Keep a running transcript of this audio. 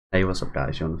Hey, what's up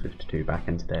guys, John 52 back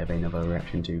in today with another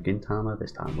reaction to Gintama,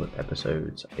 this time with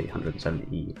episodes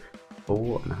 874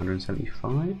 and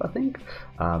 175 I think.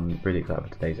 Really excited for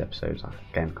today's episodes. I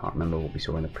again can't remember what we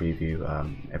saw in the preview.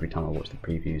 Every time I watch the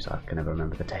previews I can never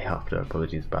remember the day after,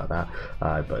 apologies about that,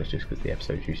 but it's just because the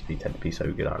episodes usually tend to be so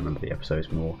good. I remember the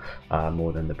episodes more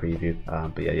than the preview,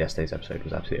 but yeah, yesterday's episode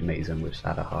was absolutely amazing with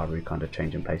Sadaharu kind of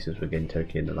changing places with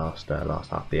Gintoki in the last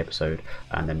half of the episode,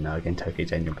 and then Gintoki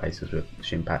changing places with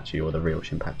Shinpachi, or the real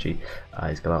Shinpachi,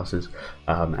 his glasses,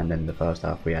 and then the first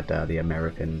half we had the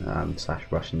American slash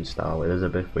Russian style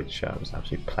Elizabeth, which was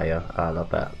absolute player. I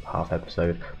love that half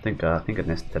episode. I think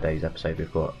in today's episode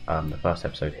we've got the first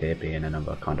episode here being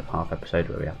another kind of half episode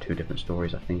where we have two different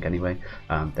stories, I think anyway.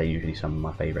 They're usually some of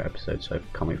my favourite episodes, so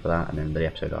can't wait for that. And then the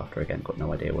episode after, again, got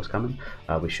no idea what's coming.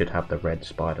 We should have the red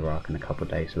spider arc in a couple of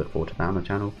days, so look forward to that on the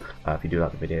channel. If you do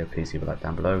like the video, please leave a like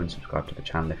down below and subscribe to the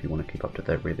channel if you want to keep up to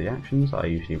date with the reactions. I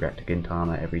usually react to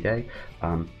Gintama every day,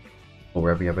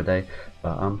 or every other day,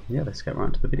 but yeah, let's get right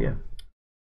into the video.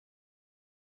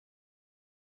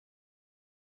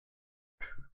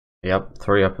 Yep,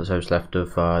 3 episodes left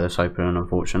of this opening,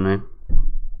 unfortunately,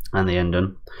 and the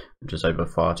ending, which is over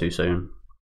far too soon.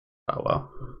 Oh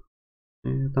well.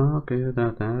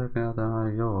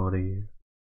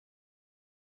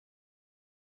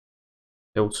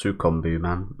 Ilsu Kombu,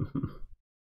 man.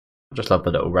 I just love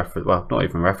the little reference, well, not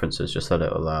even references, just the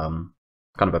little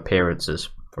kind of appearances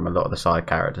from a lot of the side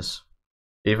characters.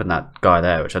 Even that guy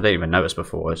there, which I didn't even notice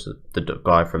before, is the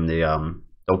guy from the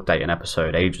dog dating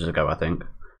episode ages ago, I think.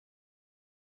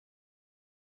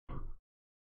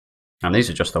 And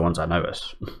these are just the ones I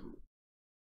noticed.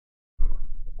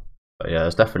 But yeah,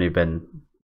 there's definitely been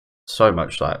so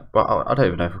much, like, well, I don't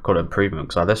even know if I call it improvement,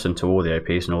 because I listen to all the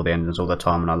OPs and all the endings all the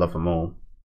time and I love them all.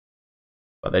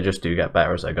 But they just do get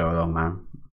better as they go along, man.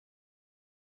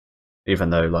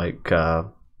 Even though, like,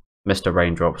 Mr.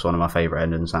 Raindrop's one of my favourite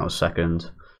endings, that was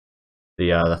second.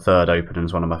 The third opening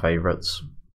is one of my favourites.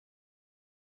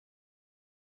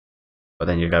 But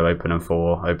then you go opening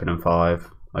 4, opening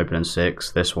 5, opening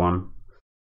 6, this one.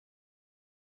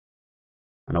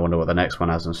 And I wonder what the next one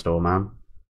has in store, man.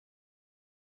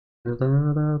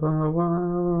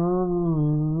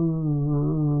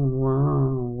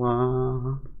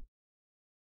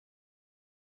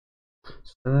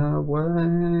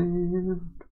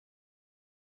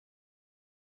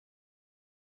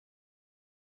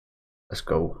 Let's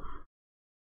go.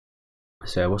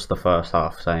 So what's the first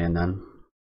half saying then?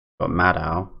 Got Mad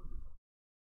Owl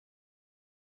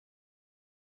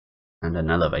and an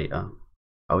elevator.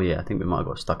 Oh yeah, I think we might have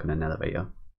got stuck in an elevator.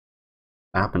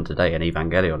 That happened today in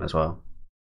Evangelion as well.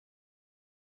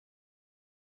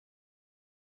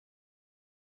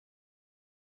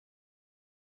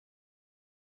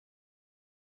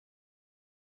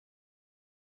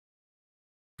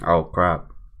 Oh crap.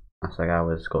 That's like I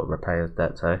was got to repay his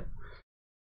debt, so.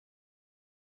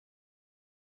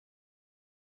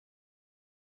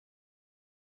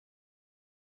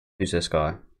 Who's this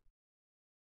guy?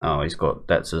 Oh, he's got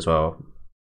debts as well.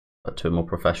 But 2 more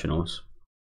professionals.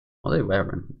 What are they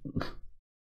wearing?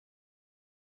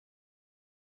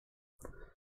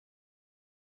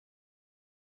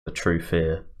 The true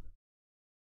fear.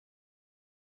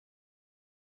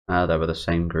 Ah, they were the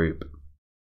same group.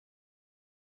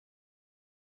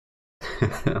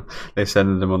 They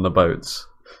send them on the boats.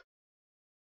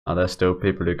 Are there still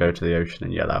people who go to the ocean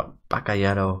and yell out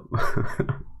 "Bacallero"?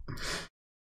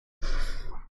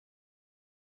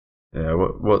 Yeah,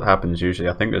 what happens usually,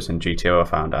 I think it's in GTO I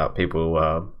found out, people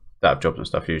that have jobs and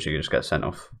stuff usually just get sent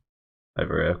off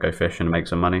over here, go fishing and make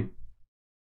some money.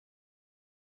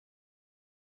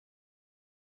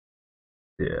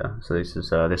 Yeah, so this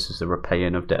is the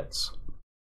repaying of debts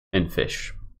in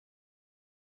fish.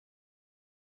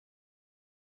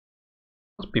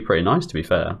 Must be pretty nice, to be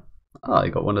fair. Ah,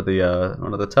 you got one of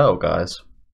the turtle guys.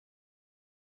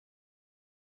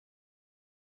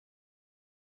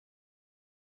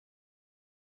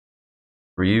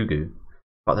 Ryugu,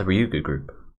 part of the Ryugu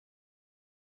group.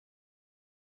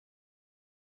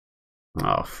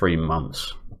 Oh, 3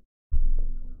 months.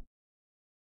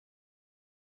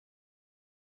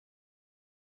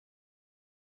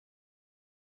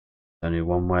 Only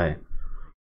one way.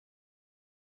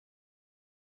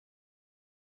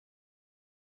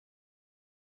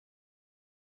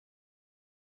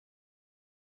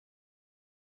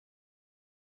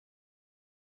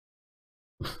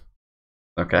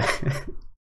 Okay.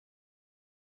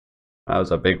 That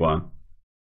was a big one.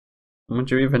 What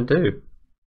do you even do?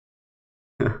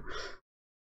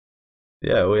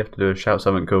 Yeah, all you have to do is shout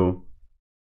something cool.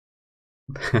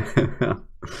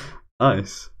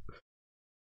 Nice.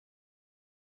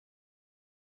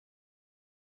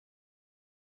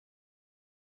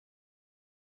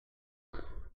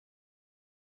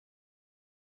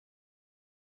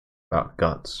 About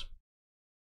guts.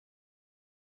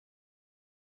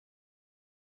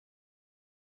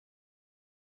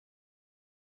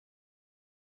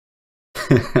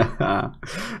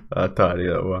 A tiny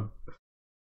little one.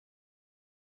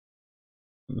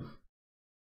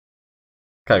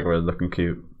 Kangaroo looking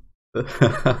cute.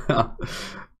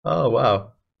 Oh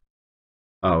wow.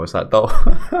 Oh, was that doll?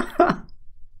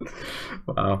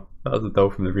 Wow, that was a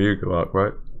doll from the Ryugu arc,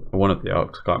 right? Or one of the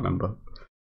arcs, I can't remember.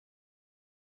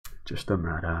 Just a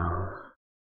matter.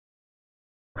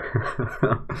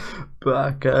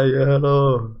 Black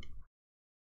yellow.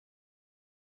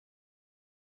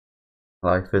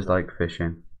 Life is like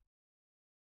fishing.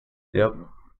 Yep.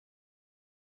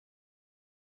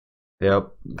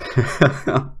 Yep.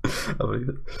 I believe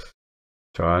it.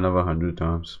 Try another 100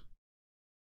 times.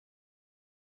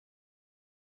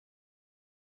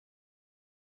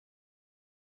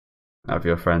 Have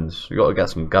your friends. You gotta get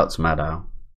some guts, Maddow.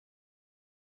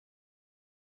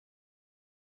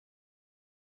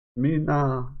 Me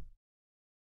nah.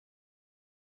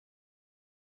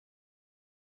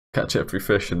 Catch every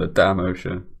fish in the damn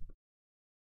ocean.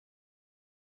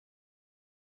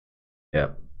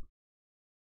 Yep.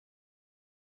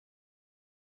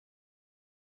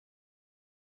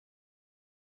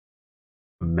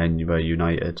 Men were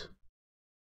united.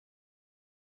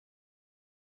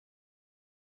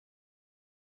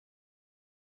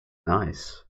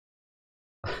 Nice.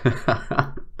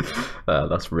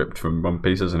 That's ripped from One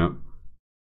Piece, isn't it?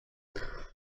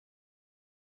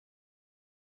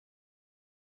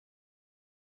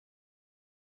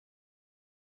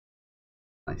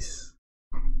 Nice.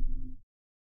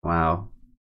 Wow.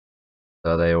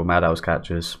 So they all Madhouse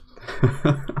catchers.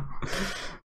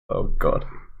 Oh god.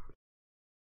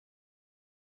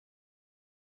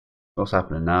 What's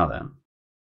happening now then?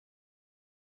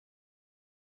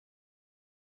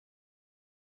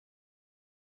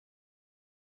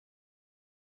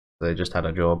 They just had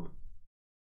a job.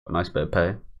 A nice bit of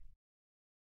pay.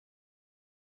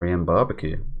 Korean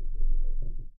barbecue.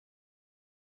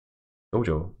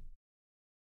 Dojo.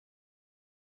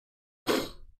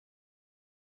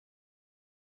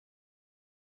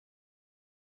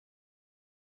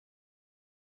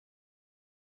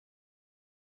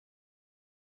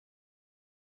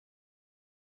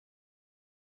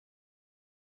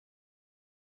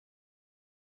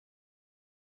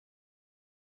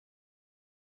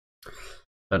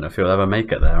 Don't know if you'll ever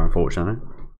make it there, unfortunately.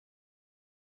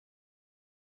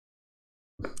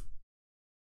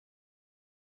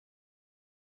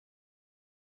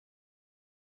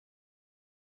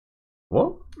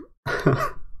 What?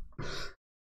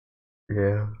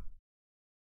 Yeah.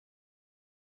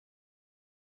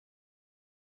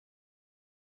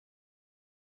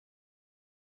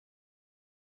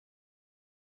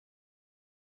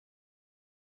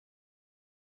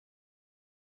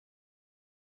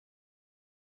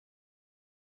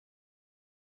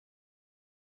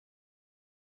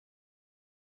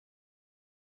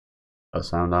 That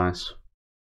sound nice.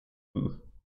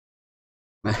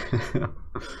 This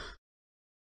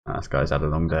guy's had a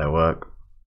long day of work.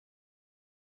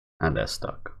 And they're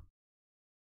stuck.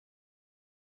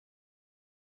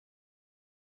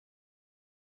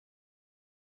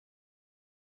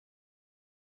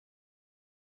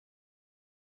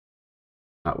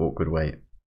 That awkward wait.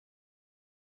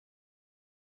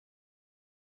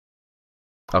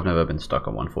 I've never been stuck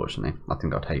on one, fortunately. I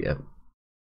think I'd hate it.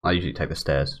 I usually take the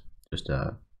stairs. Just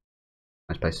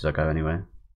most places I go anyway.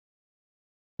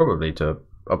 Probably to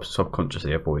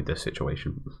subconsciously avoid this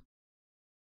situation.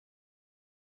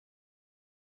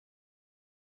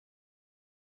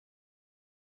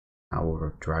 Hour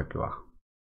of Dragua.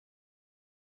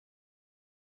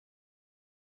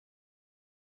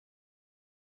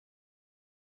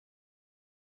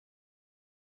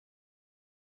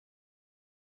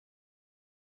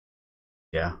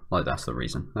 Yeah, like that's the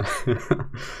reason.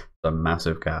 The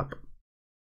massive gap.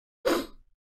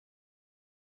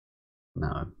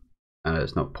 No. And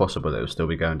it's not possible that it will still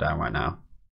be going down right now.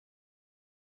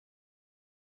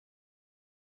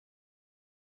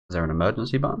 Is there an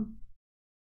emergency button?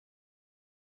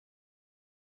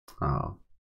 Oh.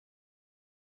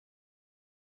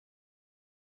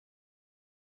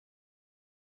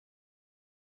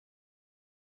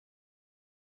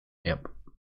 Yep.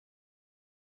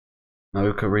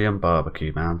 No Korean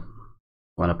barbecue, man.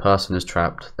 When a person is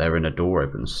trapped, they're in a door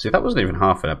opens. See, that wasn't even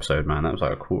half an episode, man. That was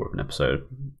like a quarter of an episode.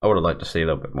 I would have liked to see a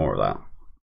little bit more of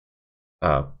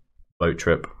that. Boat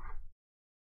trip.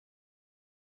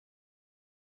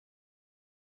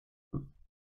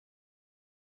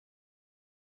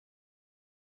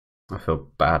 I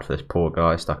feel bad for this poor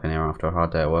guy stuck in here after a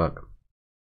hard day at work.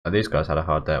 These guys had a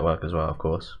hard day at work as well, of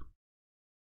course.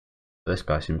 This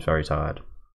guy seems very tired.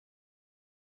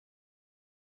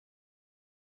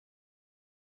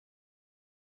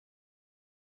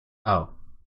 Oh,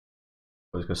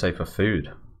 I was gonna say for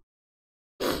food.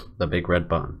 The big red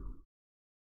button.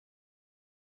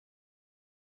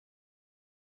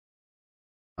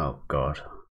 Oh god.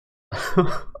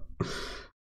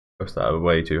 Pushed that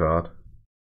way too hard.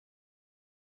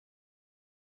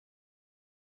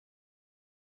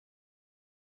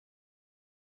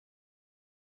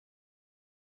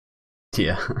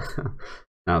 Yeah.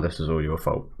 Now this is all your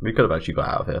fault. We could have actually got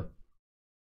out of here.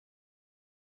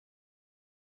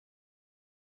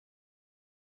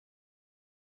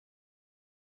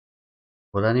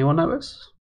 Will anyone notice?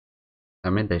 I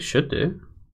mean, they should do.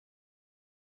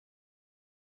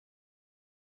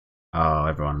 Oh,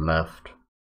 everyone left.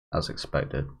 As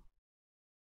expected.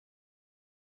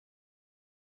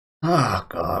 Oh,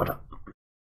 God.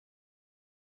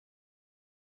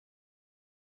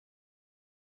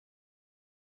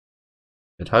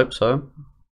 You'd hope so.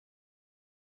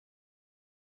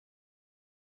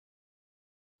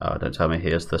 Oh, don't tell me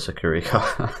here's the security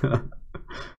guard.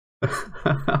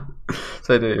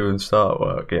 So they didn't even start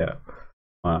work, yeah.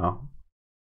 Wow.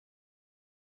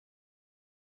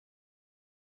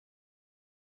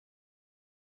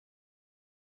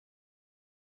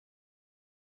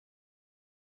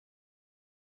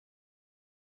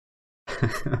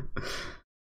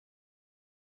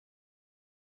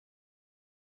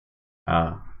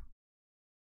 Ah,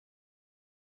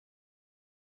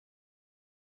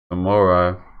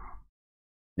 tomorrow.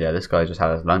 Yeah, this guy just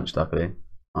had his lunch, luckily.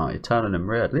 Oh, you're turning him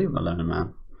red. Leave him alone,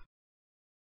 man.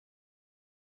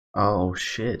 Oh,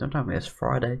 shit. Don't tell me it's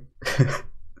Friday.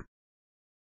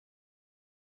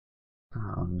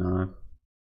 Oh, no.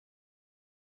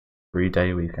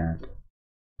 3-day weekend.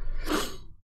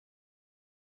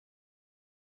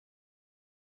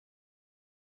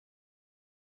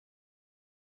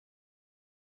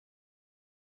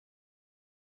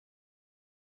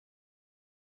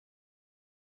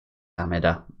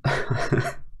 Amida.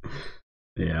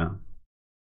 Yeah.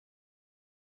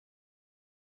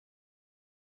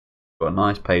 Got a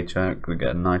nice paycheck. We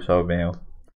get a nice old meal.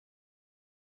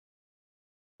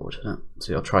 Fortunate.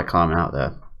 See, I'll try climbing out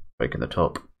there, breaking the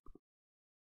top.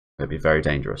 It'd be very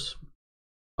dangerous.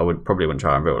 I would probably wouldn't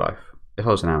try in real life. If I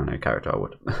was an anime character, I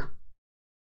would.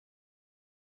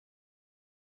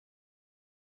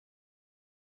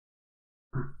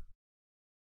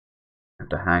 Have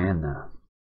to hang in there.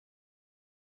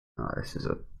 Oh, this is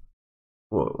a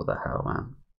what the hell,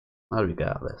 man? How do we get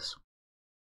out of this?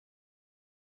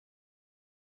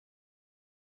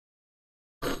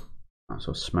 That's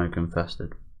all smoke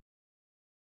infested.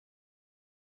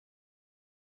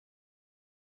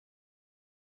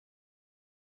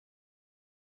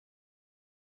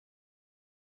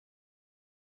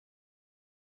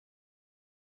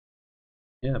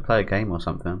 Yeah, play a game or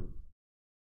something.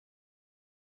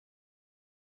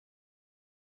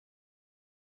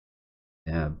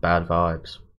 Yeah, bad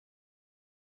vibes.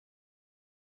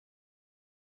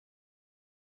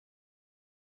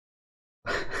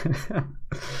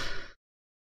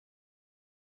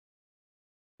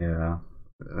 Yeah,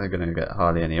 they're gonna get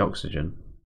hardly any oxygen.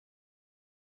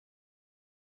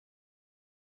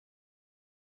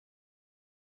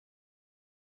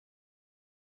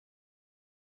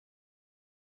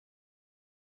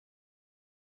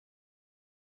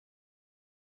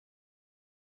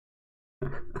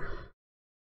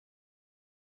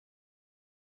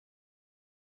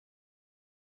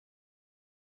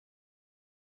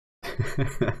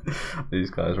 These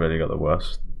guys really got the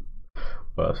worst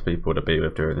people to be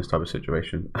with during this type of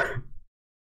situation.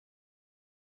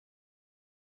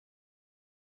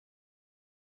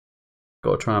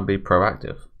 Got to try and be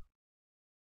proactive.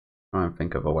 Try and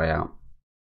think of a way out.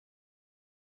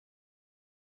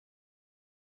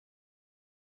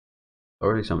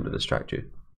 Already something to distract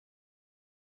you.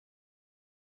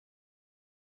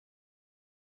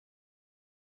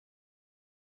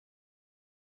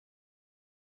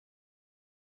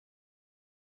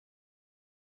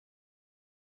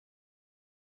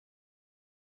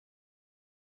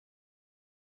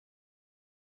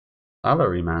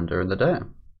 Salary man during the day.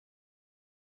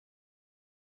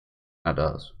 That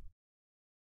does.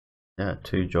 Yeah,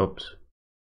 2 jobs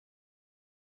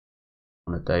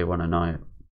on a day, one a night.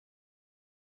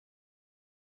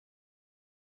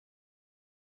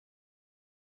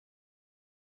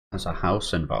 There's a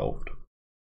house involved.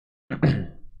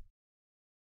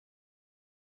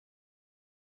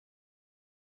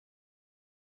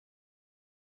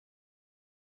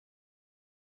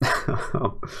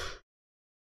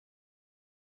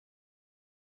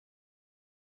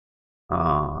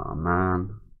 Oh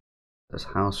man, this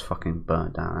house fucking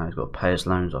burnt down. Now he's got to pay his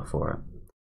loans off for it.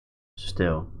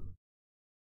 Still,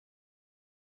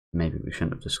 maybe we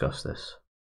shouldn't have discussed this.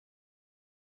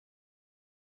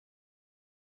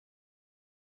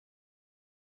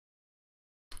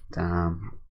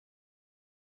 Damn.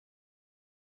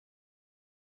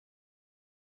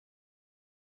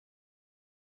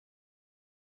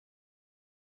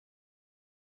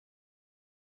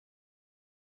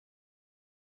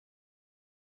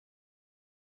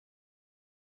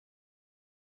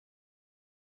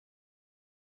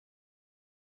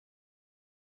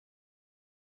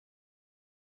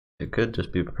 It could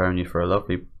just be preparing you for a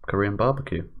lovely Korean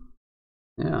barbecue.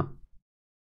 Yeah.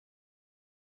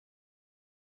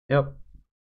 Yep.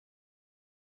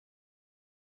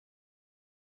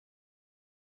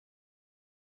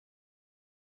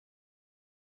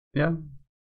 Yeah.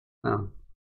 Oh.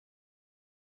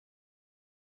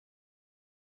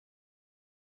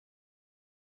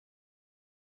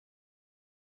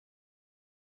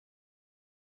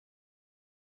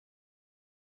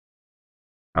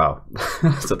 Oh.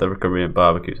 So the Korean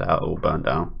barbecue's out, all burned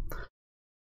down.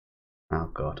 Oh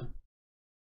god.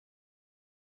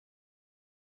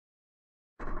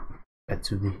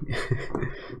 Etsumi.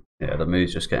 Yeah, the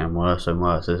mood's just getting worse and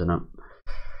worse, isn't it?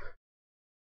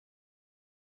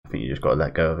 I think you just gotta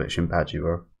let go of it, Shinpachi,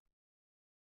 bro.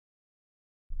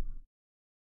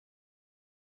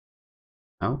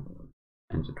 Oh.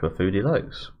 Entered for food he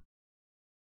likes.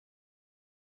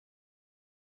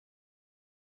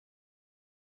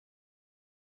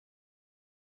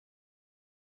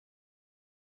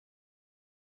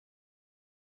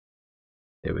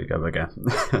 Here we go again.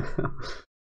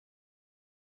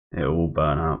 It'll all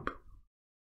burn up.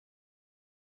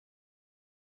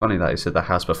 Funny that he said the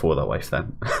house before the wife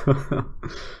then.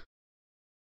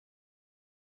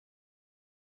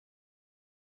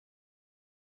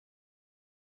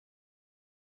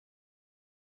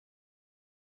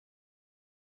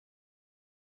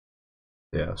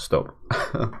 Yeah, stop.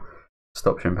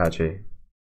 Stop, Shinpachi.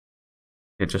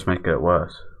 You're just making it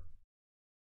worse.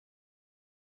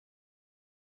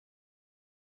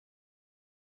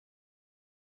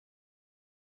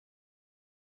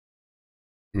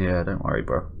 Yeah, don't worry,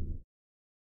 bro.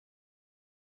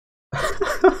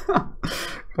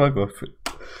 Fuck off.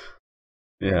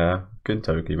 Yeah,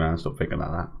 Gintoki, man, stop thinking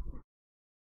like that.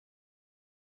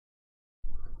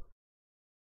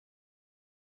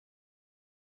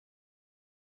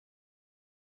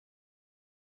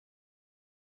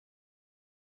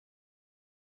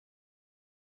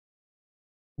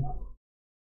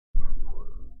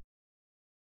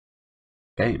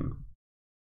 Game.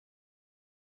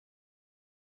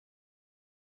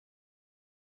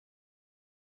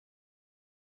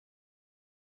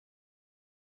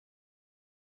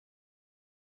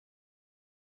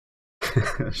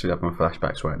 Should have my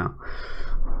flashbacks right now.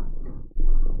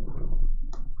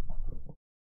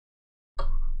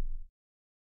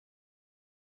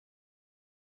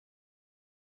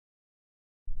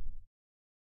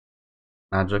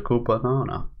 Magical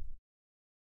banana.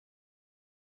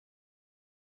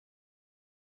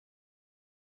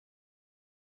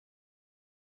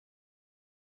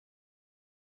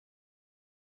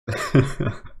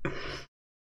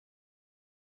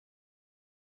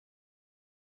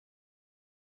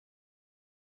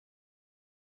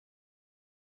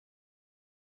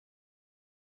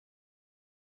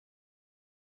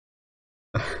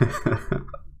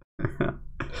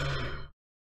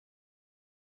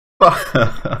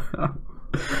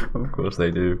 Of course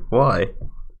they do. Why?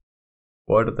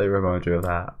 Why did they remind you of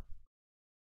that?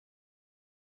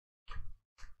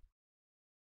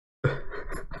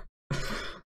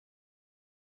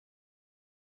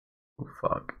 Oh,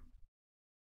 fuck.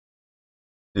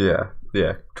 Yeah,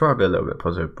 yeah. Try and be a little bit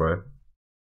positive, bro. I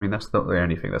mean, that's not the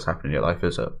only thing that's happened in your life,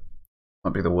 is it?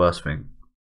 Might be the worst thing.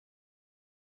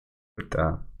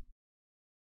 But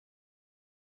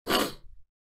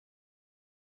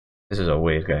this is a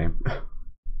weird game.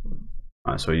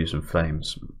 Alright, so we use some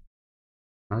flames.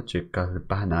 Magical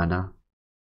banana.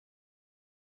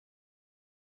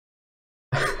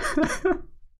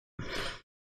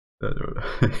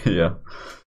 Yeah.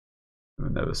 We'll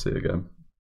never see again.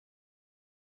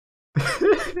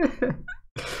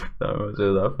 That was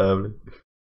in that family.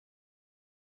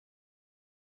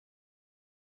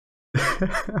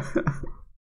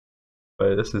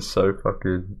 Wait, this is so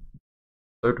fucking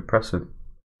so depressing.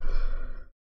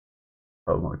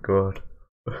 Oh my god.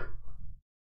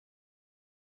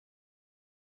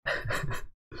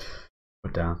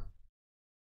 We're down.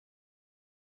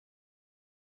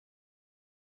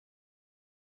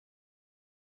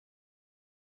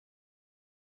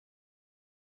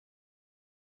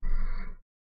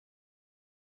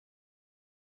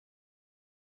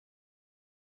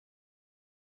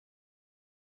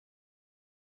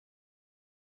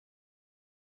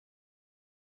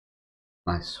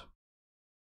 Nice.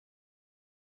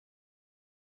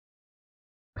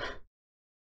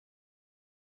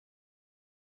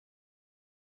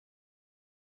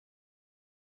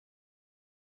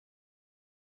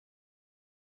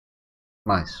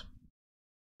 Nice.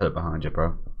 Put it behind you,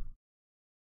 bro.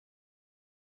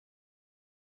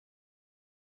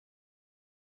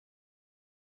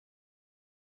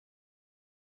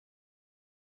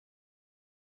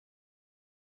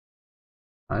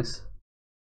 Nice.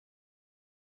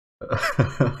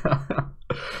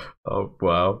 Oh,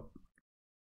 wow.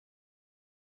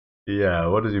 Yeah,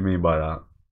 what did you mean by that?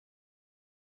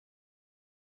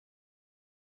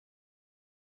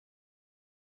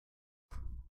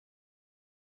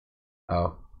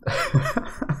 Oh.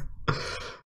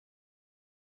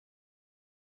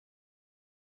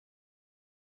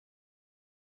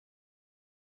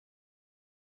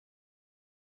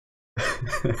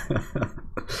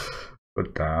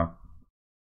 But damn.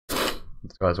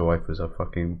 This guy's wife was a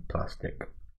fucking plastic.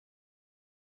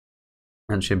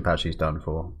 And Shinpachi's done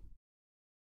for.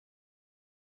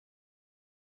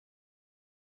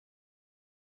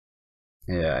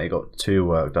 Yeah, he got too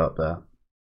worked up there.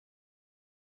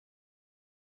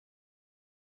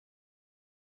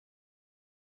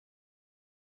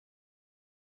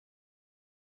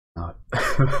 No.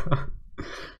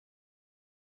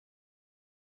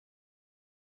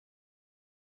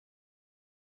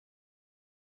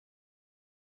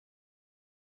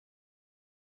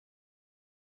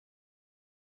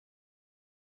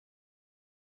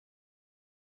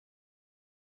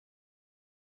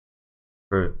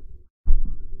 True.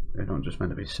 They're not just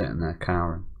meant to be sitting there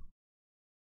cowering.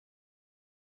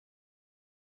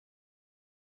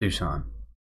 Do something.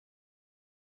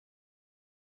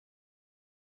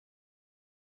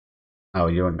 Oh,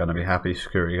 you aren't gonna be happy,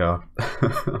 security guard.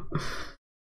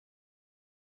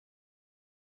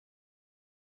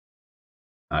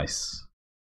 Nice.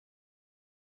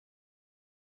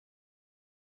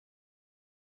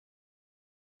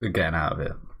 We're getting out of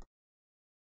here.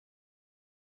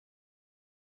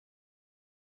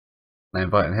 They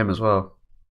invited him as well.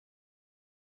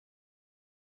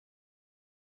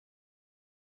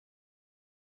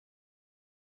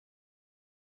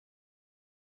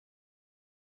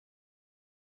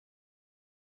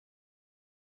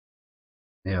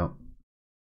 Yeah.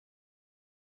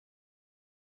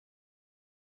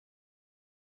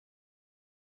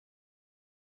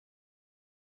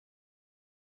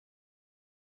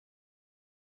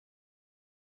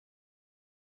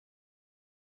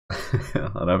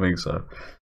 I don't think so.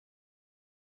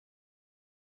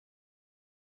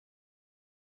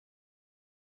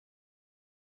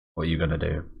 What are you gonna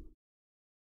do?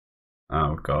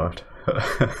 Oh god.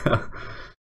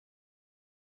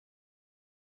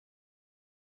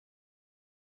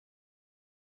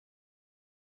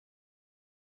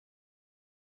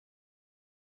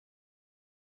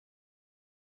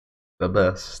 The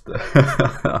best.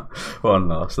 One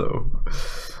last little.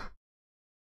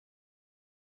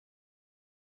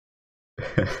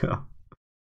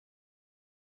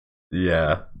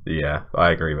 Yeah, yeah,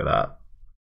 I agree with that.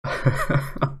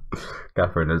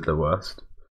 Catherine is the worst.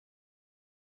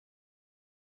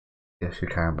 Yes, you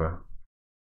can, bro.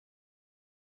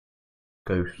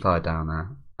 Go slide down there.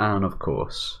 And of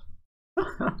course.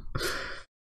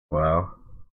 Well,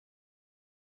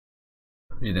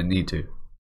 you didn't need to.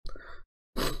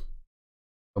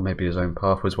 Or maybe his own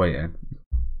path was waiting.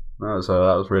 That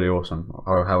was really awesome.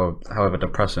 However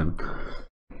depressing.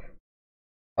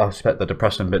 I expect the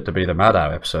depressing bit to be the Mad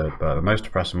Out episode, but the most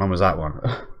depressing one was that one.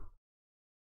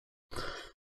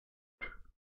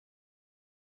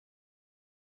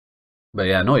 But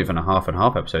yeah, not even a half and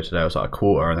half episode today. It was like a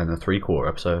quarter and then a 3/4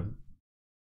 episode.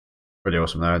 Really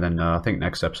awesome though. And then I think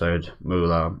next episode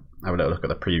we'll have a little look at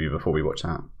the preview before we watch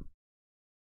that.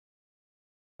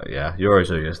 But yeah,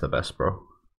 Yorozu is the best, bro.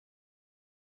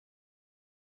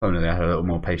 If only they had a little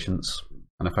more patience,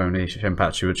 and if only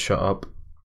Shinpachi would shut up.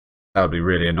 That would be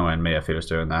really annoying me if he was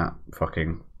doing that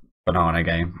fucking banana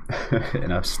game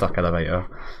in a stuck elevator.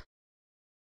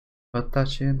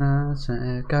 Watashi na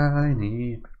sekai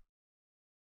ni.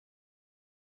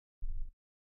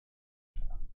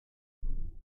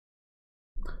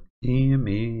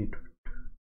 Kimi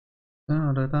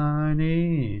I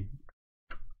need.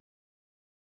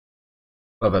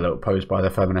 Love a little pose by the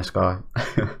feminist guy.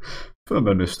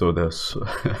 Feminist or this.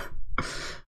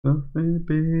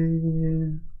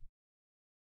 Baby.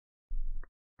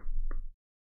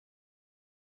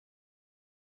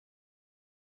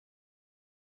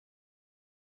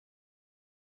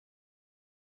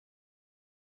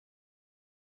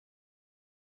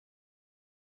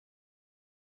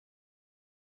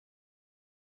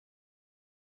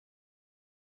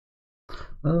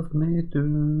 Love me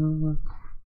do.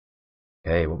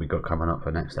 Okay, what we got coming up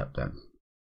for next step then?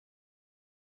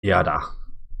 Yada.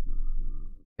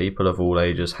 People of all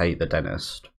ages hate the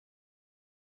dentist.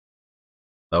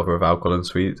 Lover of alcohol and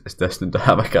sweets is destined to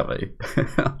have a cavity.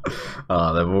 They've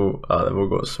all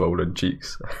got swollen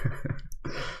cheeks.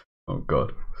 Oh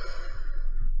god.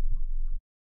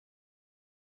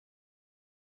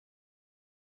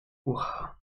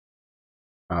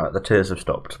 The tears have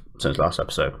stopped since last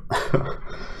episode.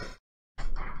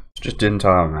 It's just in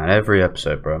time, man. Every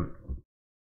episode, bro.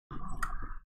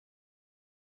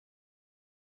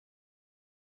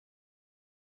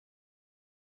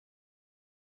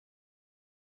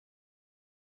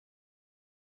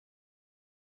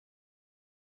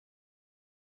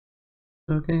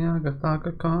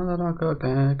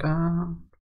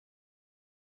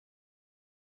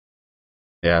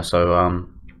 Yeah, so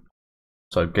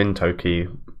Gintoki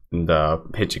and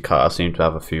Hichikata seem to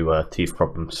have a few teeth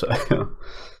problems.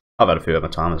 I've had a few at my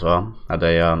time as well. Had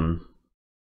a I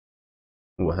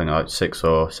think like 6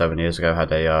 or 7 years ago,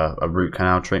 had a root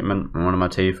canal treatment on one of my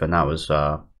teeth, and that was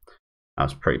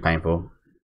pretty painful.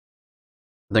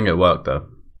 I think it worked though. I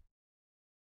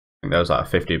think there was like a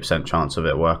 50% chance of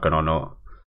it working or not.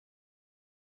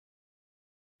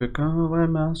 I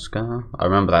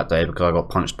remember that day because I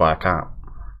got punched by a cat.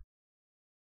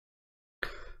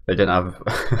 They didn't have.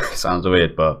 Sounds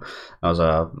weird, but I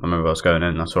remember I was going in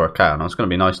and I saw a cat and I was going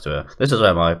to be nice to it. This is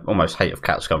where my almost hate of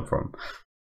cats come from. I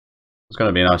was going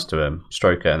to be nice to him,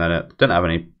 stroke it, and then it didn't have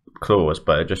any claws,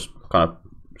 but it just kind of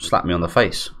slapped me on the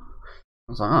face.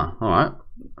 I was like, oh, alright.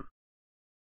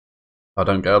 I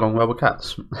don't get along well with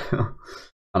cats.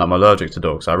 And I'm allergic to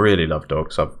dogs. I really love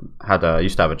dogs. I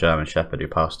used to have a German Shepherd who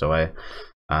passed away.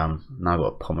 Now I've got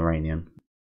a Pomeranian.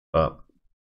 But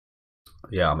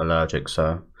yeah, I'm allergic,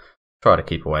 so try to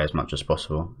keep away as much as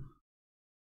possible.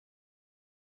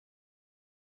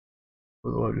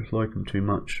 Although I just like them too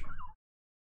much.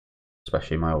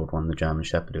 Especially my old one, the German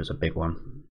Shepherd, who was a big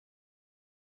one.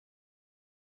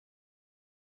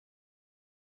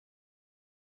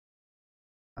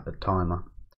 At the timer,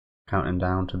 counting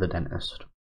down to the dentist.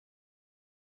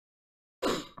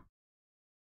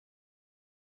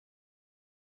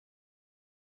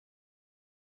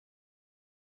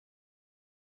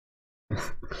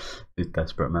 He's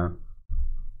desperate, man.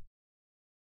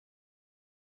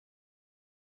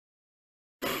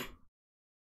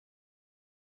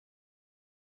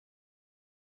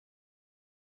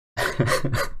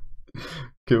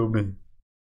 Kill me.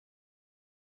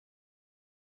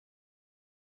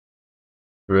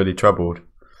 Really troubled.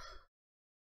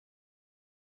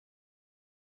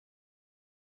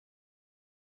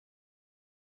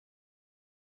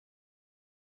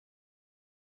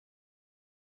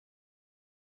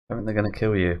 I think they're gonna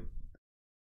kill you.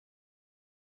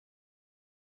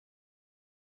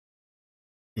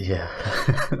 Yeah.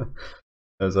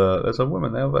 there's a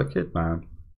woman there with a kid, man.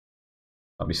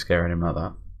 I'll be scaring him like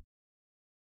that.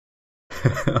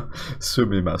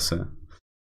 Sumimasen.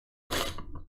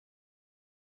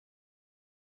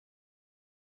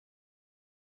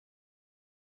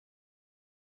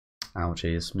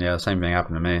 Ouchies. Yeah, the same thing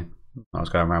happened to me. I was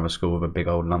going around with school with a big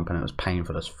old lump and it was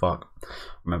painful as fuck. I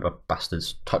remember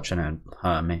bastards touching it and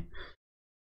hurting me.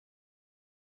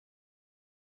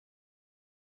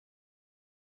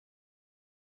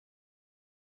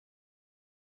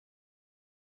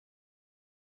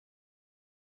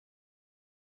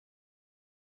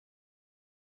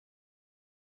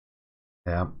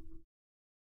 Yeah.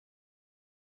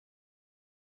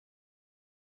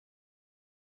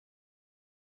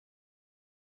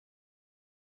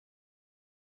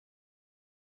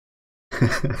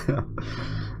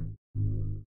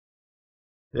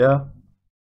 Yeah.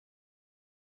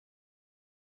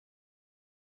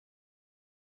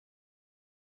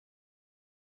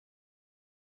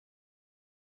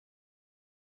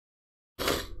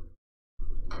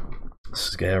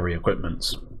 Scary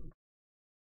equipments.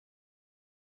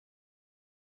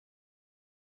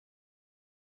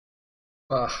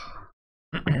 Ugh.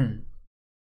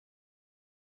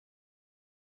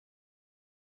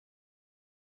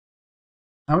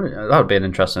 That would be an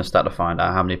interesting stat to find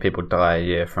out how many people die a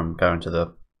year from going to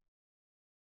the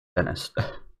dentist.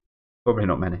 Probably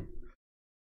not many.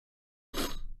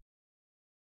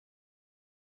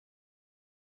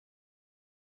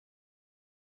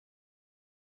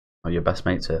 Oh, your best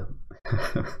mate's here.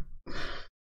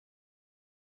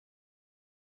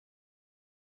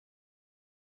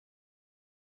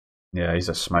 Yeah, he's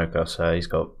a smoker, so he's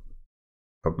got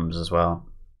problems as well.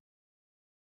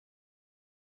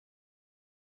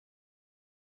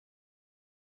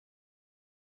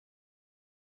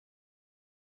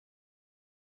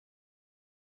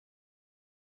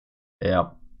 Yeah.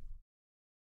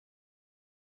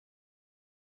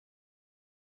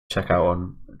 Check out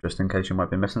on just in case you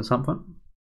might be missing something.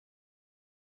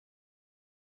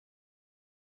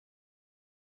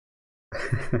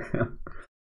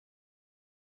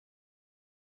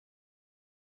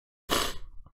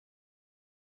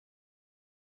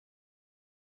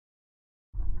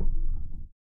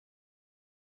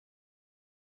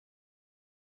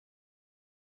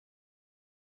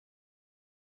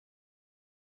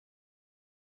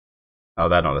 Oh,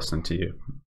 they're not listening to you.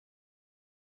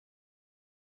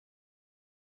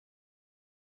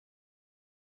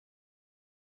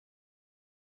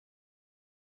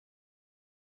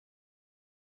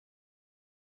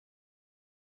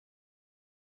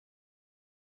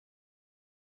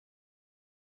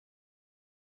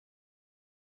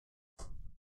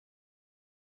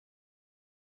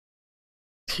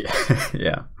 Yeah,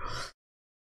 yeah.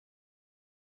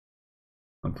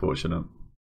 Unfortunate.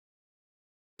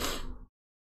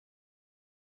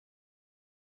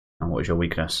 And what is your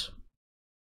weakness?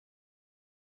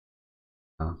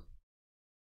 Oh,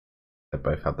 they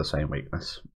both have the same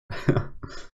weakness.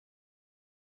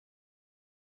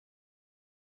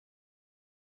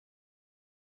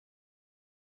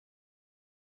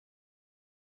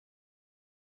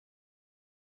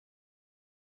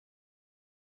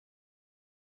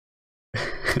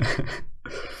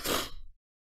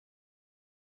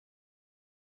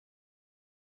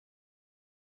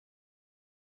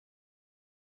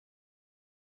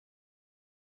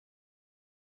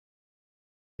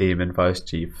 Demon Vice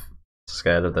Chief,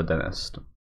 scared of the dentist.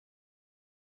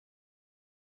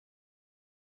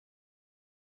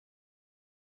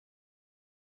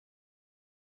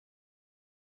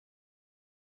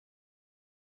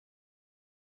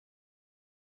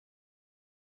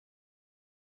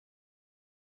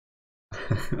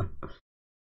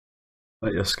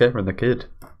 Like, you're scaring the kid.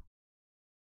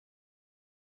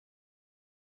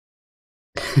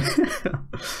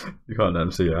 You can't let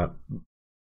him see that.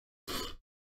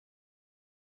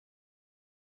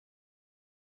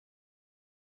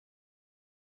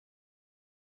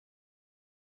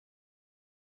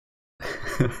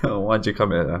 Why'd you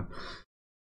come here then?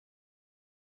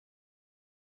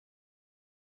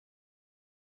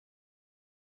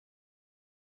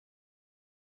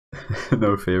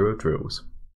 No fear of drills.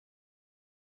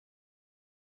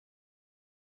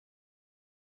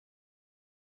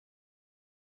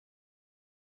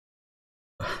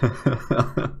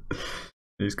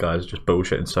 These guys are just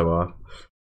bullshitting so hard.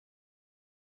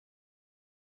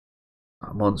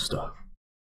 That monster.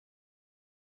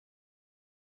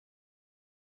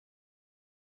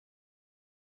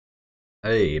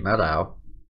 Hey, Maddow.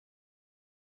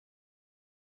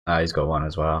 Ah, he's got one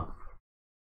as well.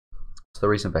 What's the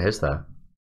reason for his there?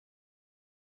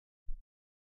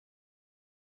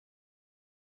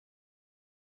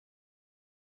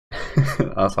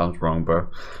 That sounds wrong, bro.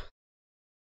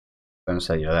 Don't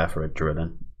say you're there for a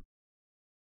drilling.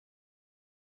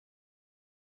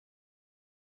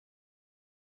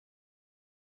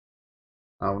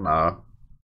 Oh no.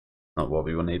 Not what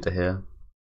we will need to hear.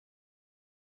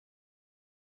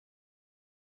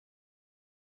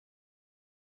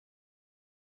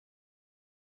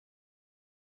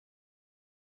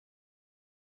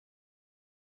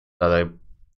 So they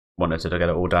wanted to get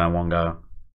it all done in one go.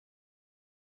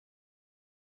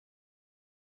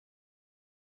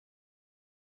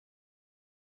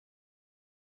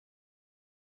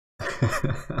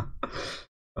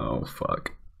 Oh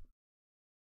fuck.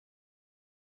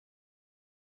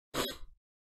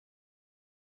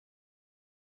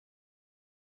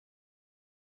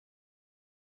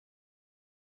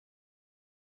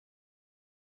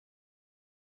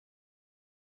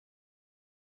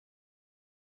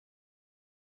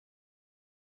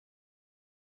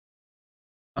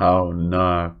 Oh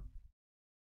no.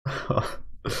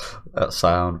 That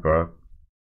sound, bro.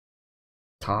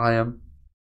 Tie him.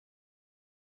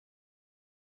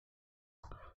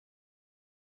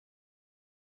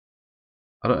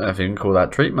 I don't know if you can call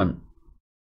that treatment.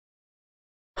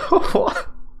 What?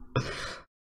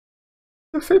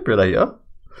 Defibrillator?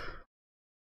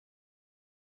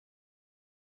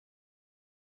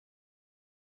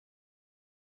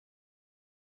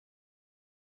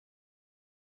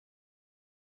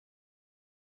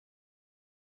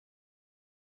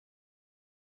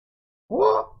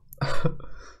 What?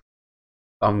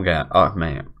 I'm getting. Oh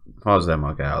man, if I was them,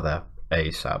 I'd get out of there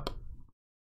ASAP.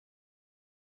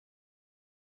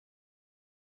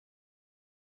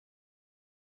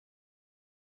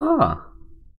 Ah,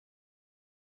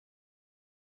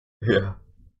 yeah.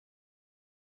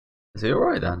 Is he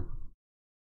alright then?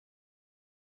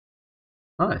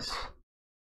 Nice.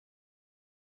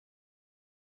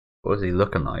 What is he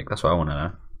looking like? That's what I want to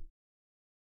know.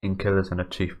 In killers and a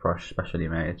toothbrush specially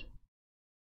made.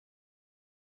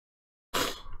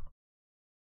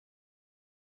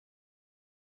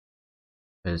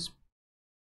 Is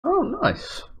oh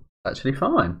nice. Actually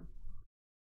fine.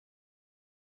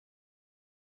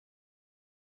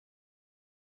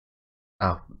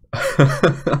 Oh.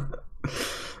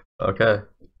 Okay.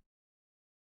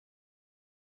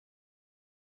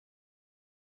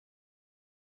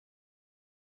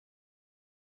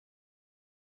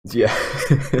 Yeah.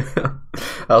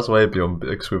 That's way beyond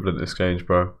equivalent exchange,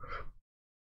 bro.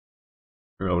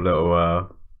 Real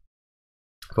little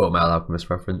Full Metal Alchemist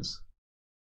reference.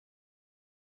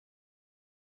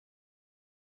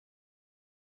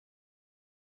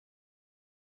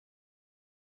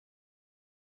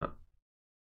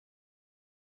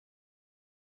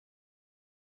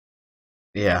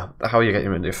 Yeah, how are you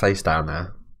getting your face down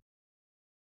there?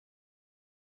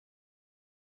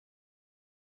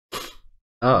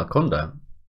 Oh, Kondo.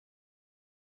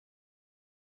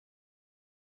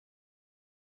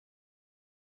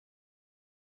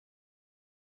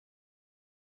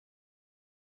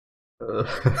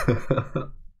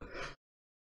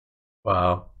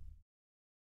 Wow.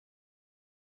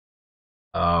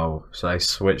 Oh, so they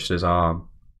switched his arm.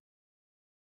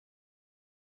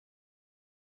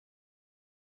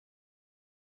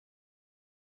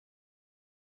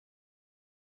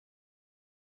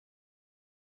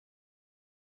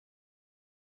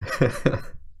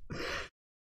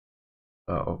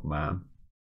 Oh man.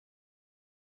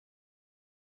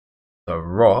 The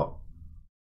rot.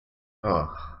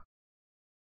 Oh.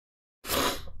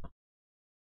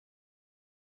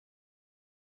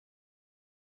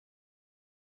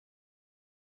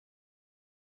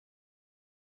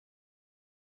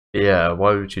 Yeah,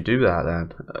 why would you do that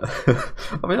then?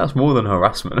 I mean, that's more than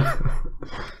harassment.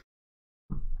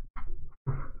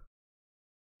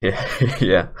 Yeah,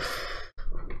 yeah,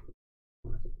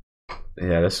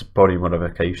 yeah. This is body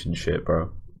modification shit,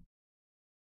 bro.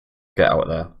 Get out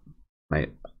there,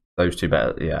 mate. Those two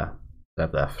better. Yeah,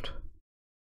 they've left.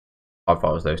 I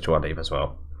thought it was those two. I'd leave as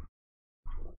well.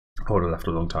 I would have left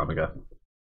a long time ago.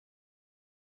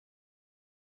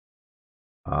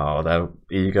 Oh, their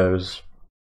egos.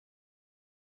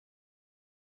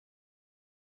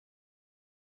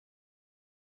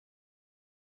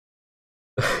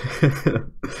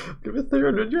 Give it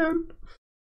 300 yen.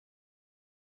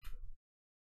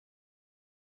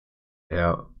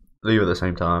 Yeah, leave at the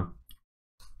same time.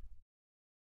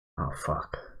 Oh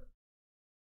fuck.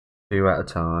 Two at a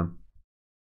time.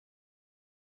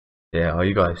 Yeah, are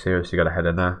you guys seriously got to head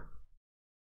in there?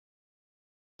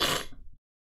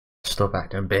 Stop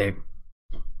acting big.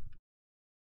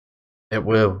 It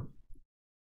will.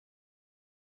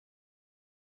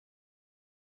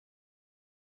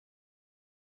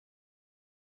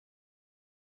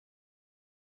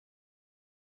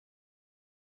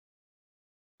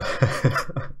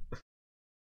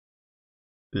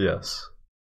 Yes.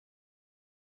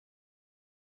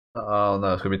 Oh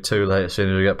no, it's gonna be too late as soon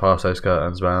as we get past those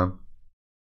curtains, man.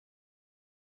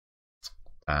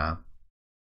 Damn.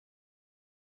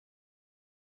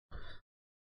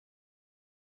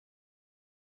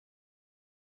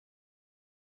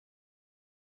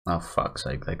 Oh fuck's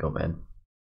sake, they got in.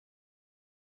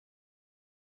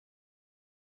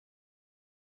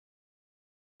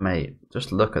 Mate,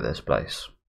 just look at this place.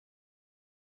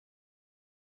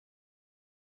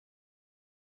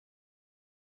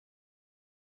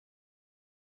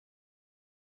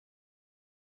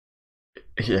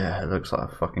 Yeah, it looks like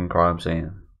a fucking crime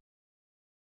scene.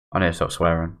 I need to stop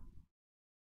swearing.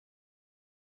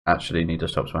 Actually, need to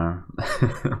stop swearing.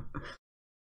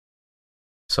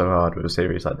 So hard with a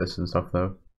series like this and stuff,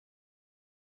 though.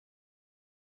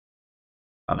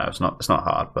 I know it's not. It's not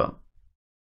hard, but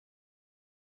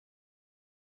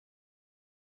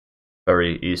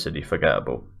very easily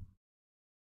forgettable.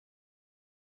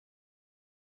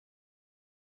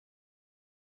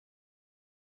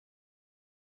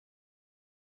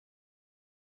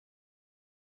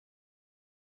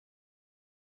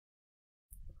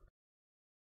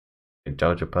 You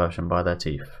judge a person by their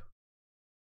teeth.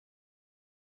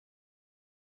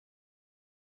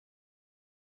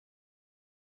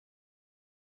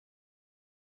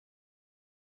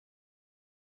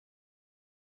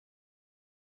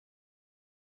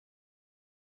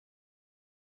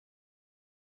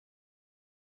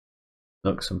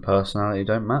 Looks and personality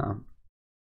don't matter.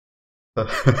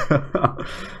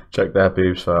 Check their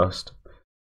boobs first.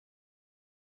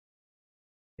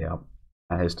 Yeah,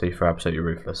 and his teeth are absolutely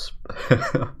ruthless.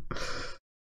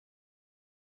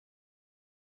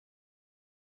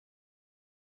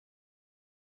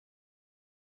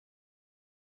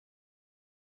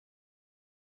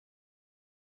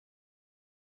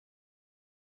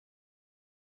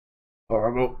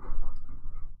 Horrible.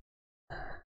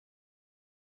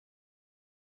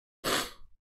 They're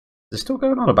still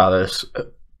going on about this.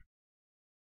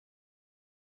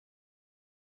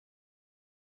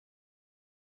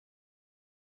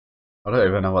 I don't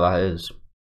even know what that is.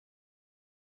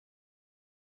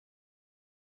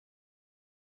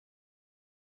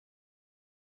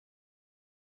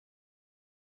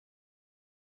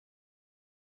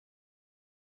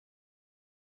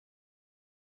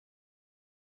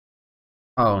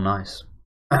 Oh, nice.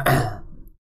 Got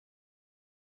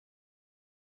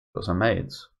some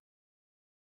maids.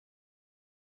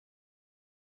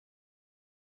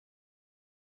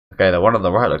 Okay, the one on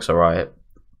the right looks alright.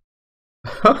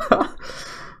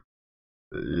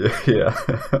 Yeah.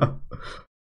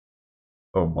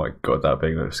 Oh my god, that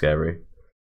thing looks scary.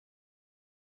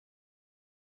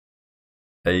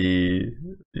 Hey,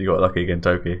 you got lucky,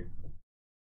 Gintoki.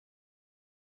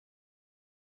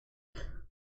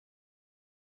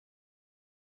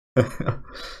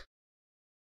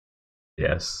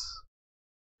 Yes,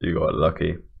 you got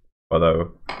lucky.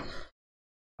 Although,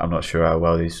 I'm not sure how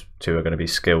well these two are going to be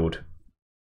skilled.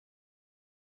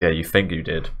 Yeah, you think you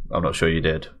did. I'm not sure you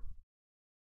did.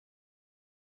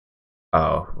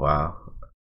 Oh, wow.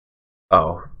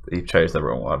 Oh, you chose the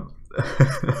wrong one.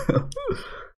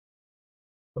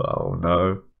 Oh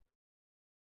no.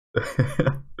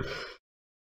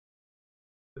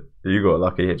 You got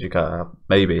lucky, Hijikata.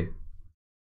 Maybe.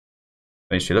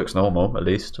 I mean, she looks normal, at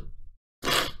least.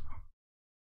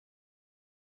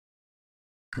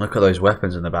 Look at those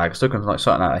weapons in the bag. It's looking like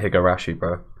something out of Higurashi,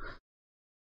 bro.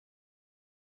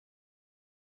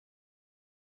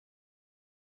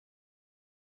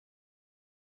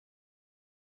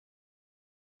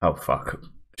 Oh, fuck.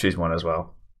 She's one as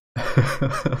well.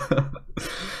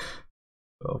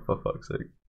 Oh, for fuck's sake.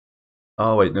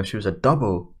 Oh, wait, no, she was a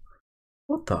double.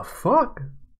 What the fuck?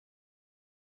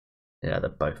 Yeah, they're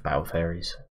both battle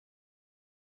fairies.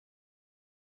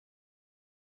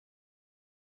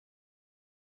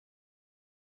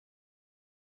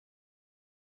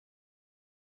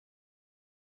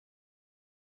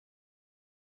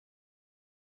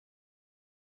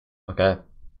 Okay.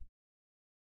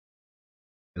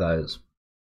 That is.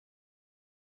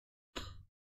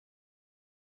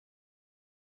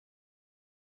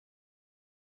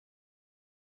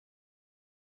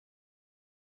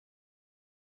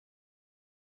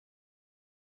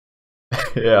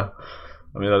 Yeah.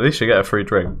 I mean, at least you get a free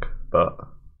drink, but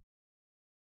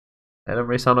they don't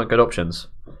really sound like good options.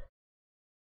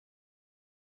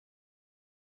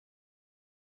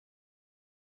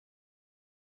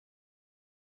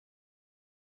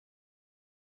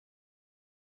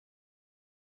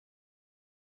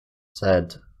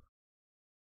 Said,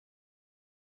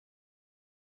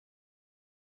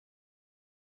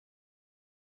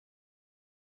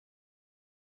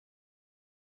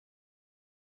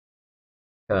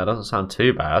 yeah, that doesn't sound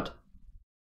too bad.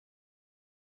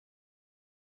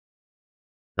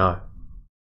 No.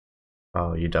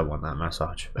 Oh, you don't want that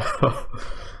massage.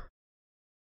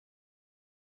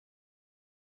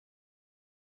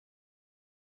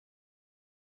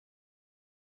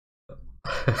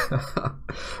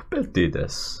 Let's do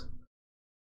this.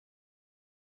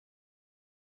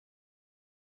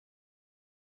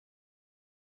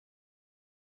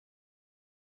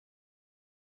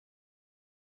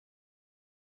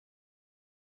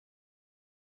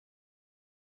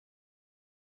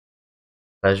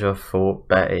 Pleasure for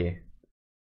Betty.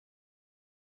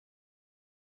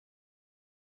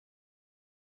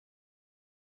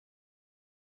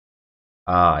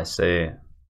 Ah, I see.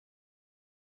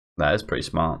 That is pretty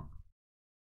smart,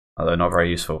 although not very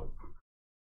useful.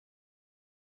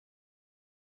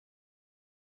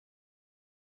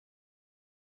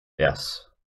 Yes.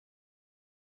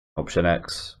 Option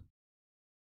X.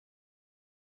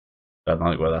 Don't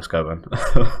like where that's going.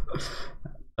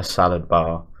 A salad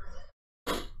bar.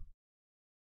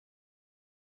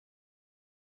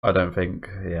 I don't think,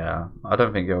 yeah, I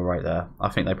don't think you're right there. I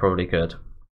think they probably could.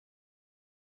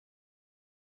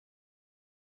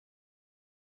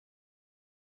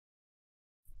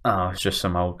 Oh, it's just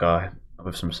some old guy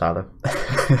with some salad.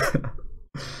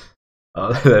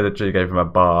 Oh, they literally gave him a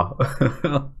bar.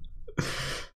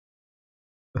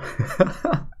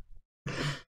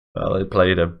 Well, they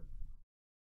played him.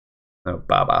 Oh,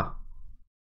 Baba.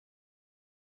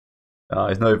 Oh,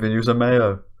 he's not even using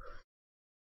mayo.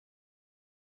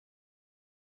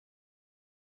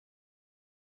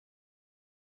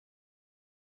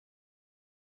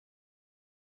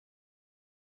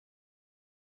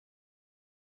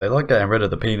 They like getting rid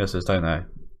of the penises, don't they?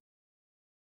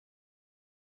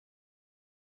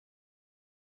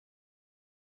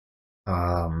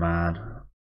 Oh man,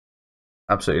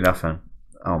 absolutely nothing.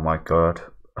 Oh my god.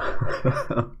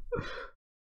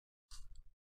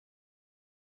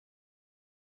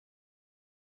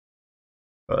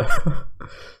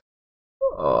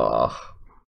 Oh.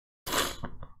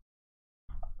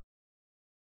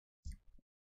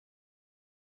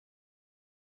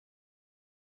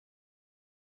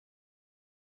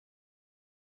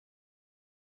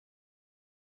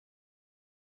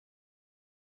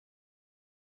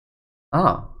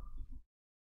 Oh,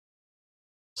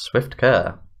 swift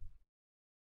care.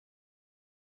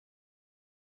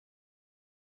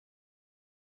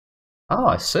 Oh,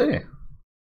 I see.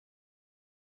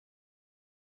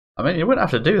 I mean, you wouldn't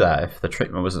have to do that if the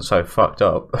treatment wasn't so fucked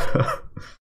up.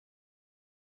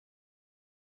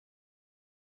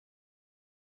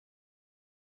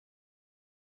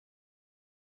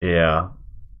 Yeah.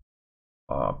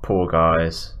 Oh, poor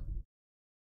guys.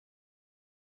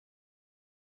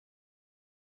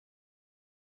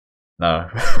 No.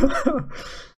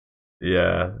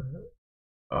 Yeah.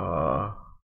 Uh,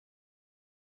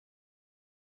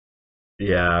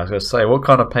 yeah, I was gonna say, what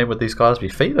kind of pain would these guys be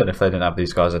feeling if they didn't have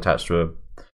these guys attached to them?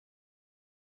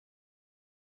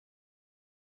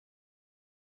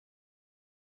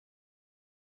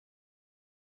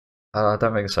 I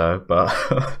don't think so, but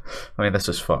I mean, this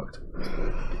is fucked.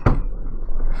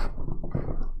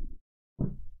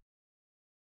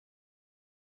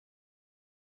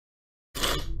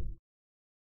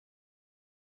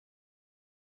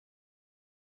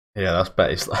 Yeah, that's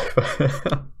Betty's life.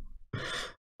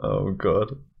 Oh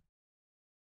god.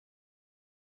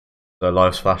 So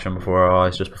life's flashing before her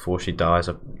eyes just before she dies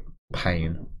of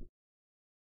pain.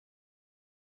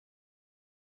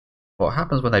 What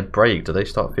happens when they break? Do they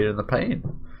start feeling the pain?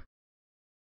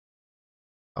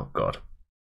 Oh god.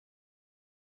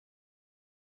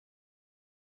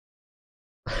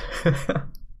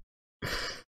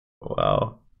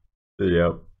 Wow.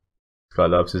 Yep. Guy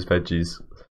loves his veggies.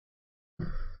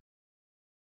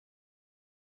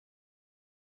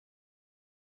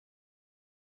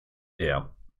 Yeah.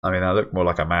 I mean, I look more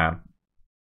like a man.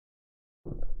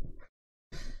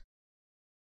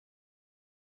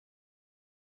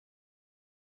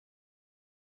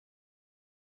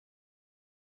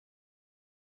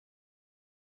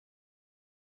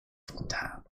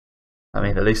 Damn. I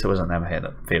mean, at least it wasn't them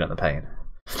feeling the pain.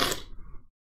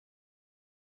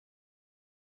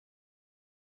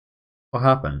 What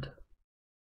happened?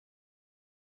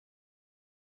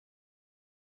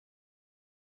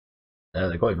 Yeah,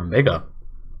 they got even bigger.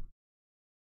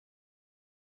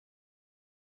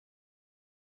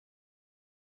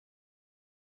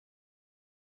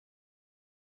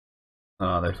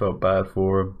 Oh, they felt bad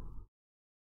for him.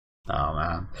 Oh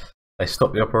man. They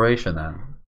stopped the operation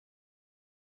then.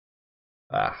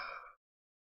 Ah.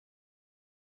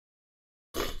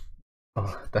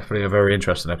 Oh, definitely a very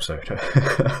interesting episode.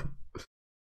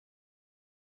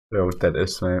 The old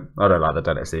dentist, mate. I don't like the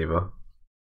dentist either,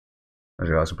 as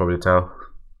you guys can probably tell.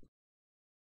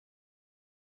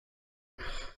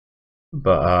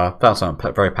 But found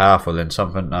something very powerful in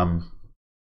something.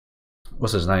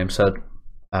 What's his name said?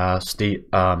 Steve.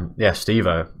 Yeah,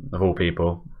 Steve-O of all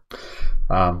people.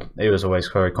 He was always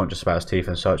very conscious about his teeth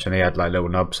and such, and he had like little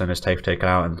nubs and his teeth taken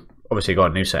out, and obviously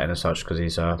got a new setting and such because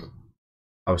he's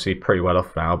obviously pretty well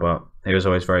off now. But he was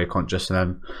always very conscious, and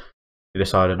then he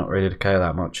decided not really to care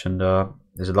that much, and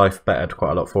his life bettered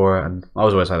quite a lot for it. And I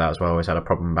was always like that as well. I always had a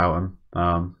problem about him.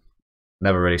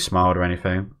 Never really smiled or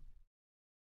anything.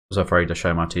 Was afraid to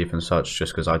show my teeth and such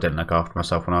just because I didn't look after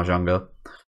myself when I was younger.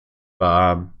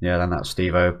 But yeah, then that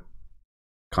Steve-O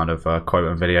kind of quote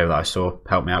and video that I saw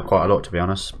helped me out quite a lot, to be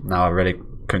honest. Now I really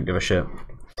couldn't give a shit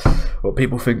what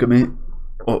people think of me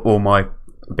or my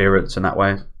appearance in that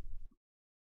way.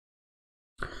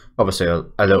 Obviously, a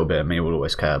little bit of me will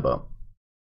always care, but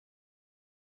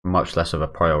much less of a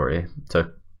priority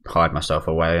to hide myself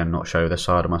away and not show this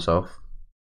side of myself.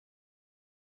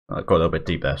 I got a little bit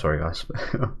deep there, sorry guys.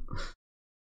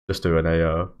 Just doing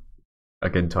a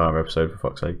Gintama episode for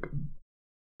fuck's sake.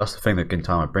 That's the thing that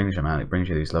Gintama brings you, man. It brings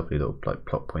you these lovely little like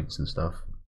plot points and stuff.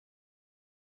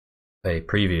 They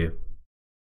preview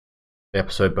the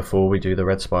episode before we do the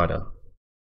Red Spider.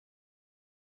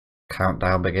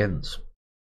 Countdown begins.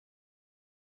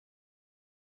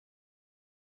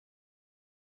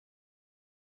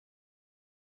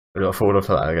 We got forward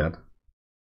for that again.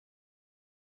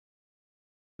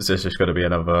 Is this just going to be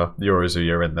another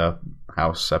Yoruzuya in the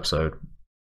house episode?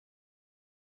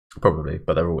 Probably,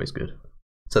 but they're always good.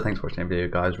 So thanks for watching the video,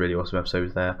 guys. Really awesome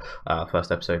episodes there.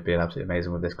 First episode being absolutely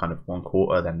amazing with this kind of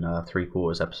 1/4, then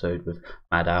 3/4 episode with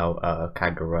Madao,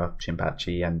 Kagura,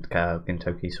 Shinpachi, and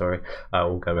Gintoki. Sorry,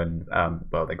 all going.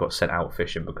 Well, they got sent out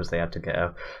fishing because they had to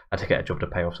get a job to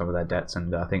pay off some of their debts.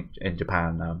 And I think in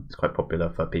Japan, it's quite popular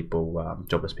for people,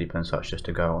 jobless people and such, just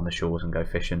to go on the shores and go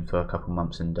fishing for a couple of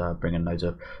months and bring in loads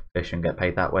of fish and get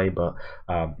paid that way. But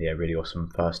yeah, really awesome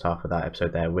first half of that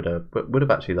episode there. Would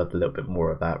have actually loved a little bit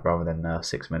more of that rather than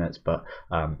 6 minutes, but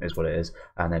is what it is.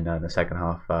 And then the second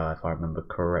half, if I remember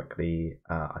correctly,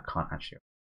 I can't actually.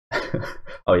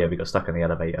 Oh yeah, we got stuck in the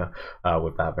elevator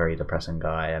with that very depressing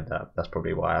guy, and that's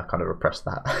probably why I kind of repressed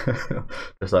that,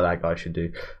 just like that guy should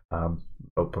do.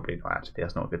 Well, probably not actually.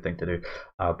 That's not a good thing to do.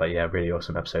 But yeah, really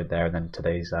awesome episode there. And then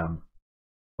today's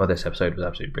well, this episode was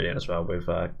absolutely brilliant as well, with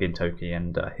Gintoki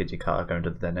and Hijikata going to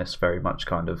the dentist. Very much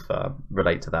kind of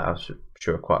relate to that. I'm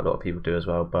sure quite a lot of people do as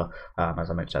well. But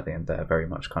as I mentioned at the end there, very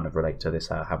much kind of relate to this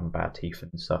having bad teeth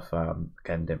and stuff.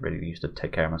 Again, didn't really used to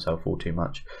take care of myself all too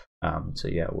much. So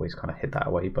yeah, always kind of hid that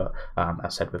away. But as I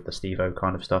said, with the Steve-O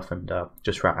kind of stuff, and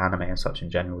just for anime and such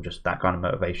in general, just that kind of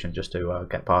motivation just to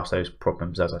get past those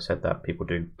problems, as I said, that people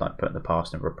do like put in the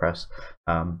past and repress.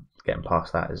 Getting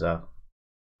past that is a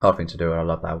hard thing to do, and I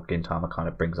love that Gintama kind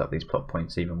of brings up these plot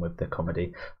points even with the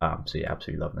comedy. So yeah,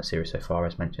 absolutely loving the series so far.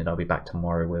 As mentioned, I'll be back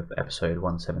tomorrow with episode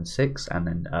 176, and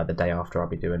then the day after I'll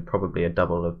be doing probably a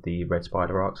double of the Red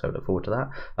Spider arc, so I look forward to that.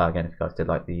 Again, if you guys did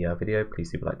like the video,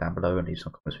 please leave a like down below and leave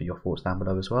some comments for your thoughts down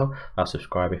below as well.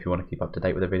 Subscribe if you want to keep up to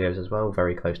date with the videos as well.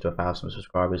 Very close to 1,000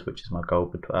 subscribers, which is my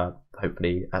goal,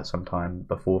 hopefully at some time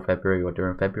before February or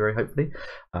during February, hopefully.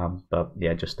 But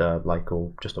yeah, just a like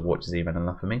or just a watch is even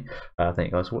enough for me. Thank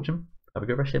you guys for watching. Have a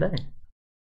good rest of your day.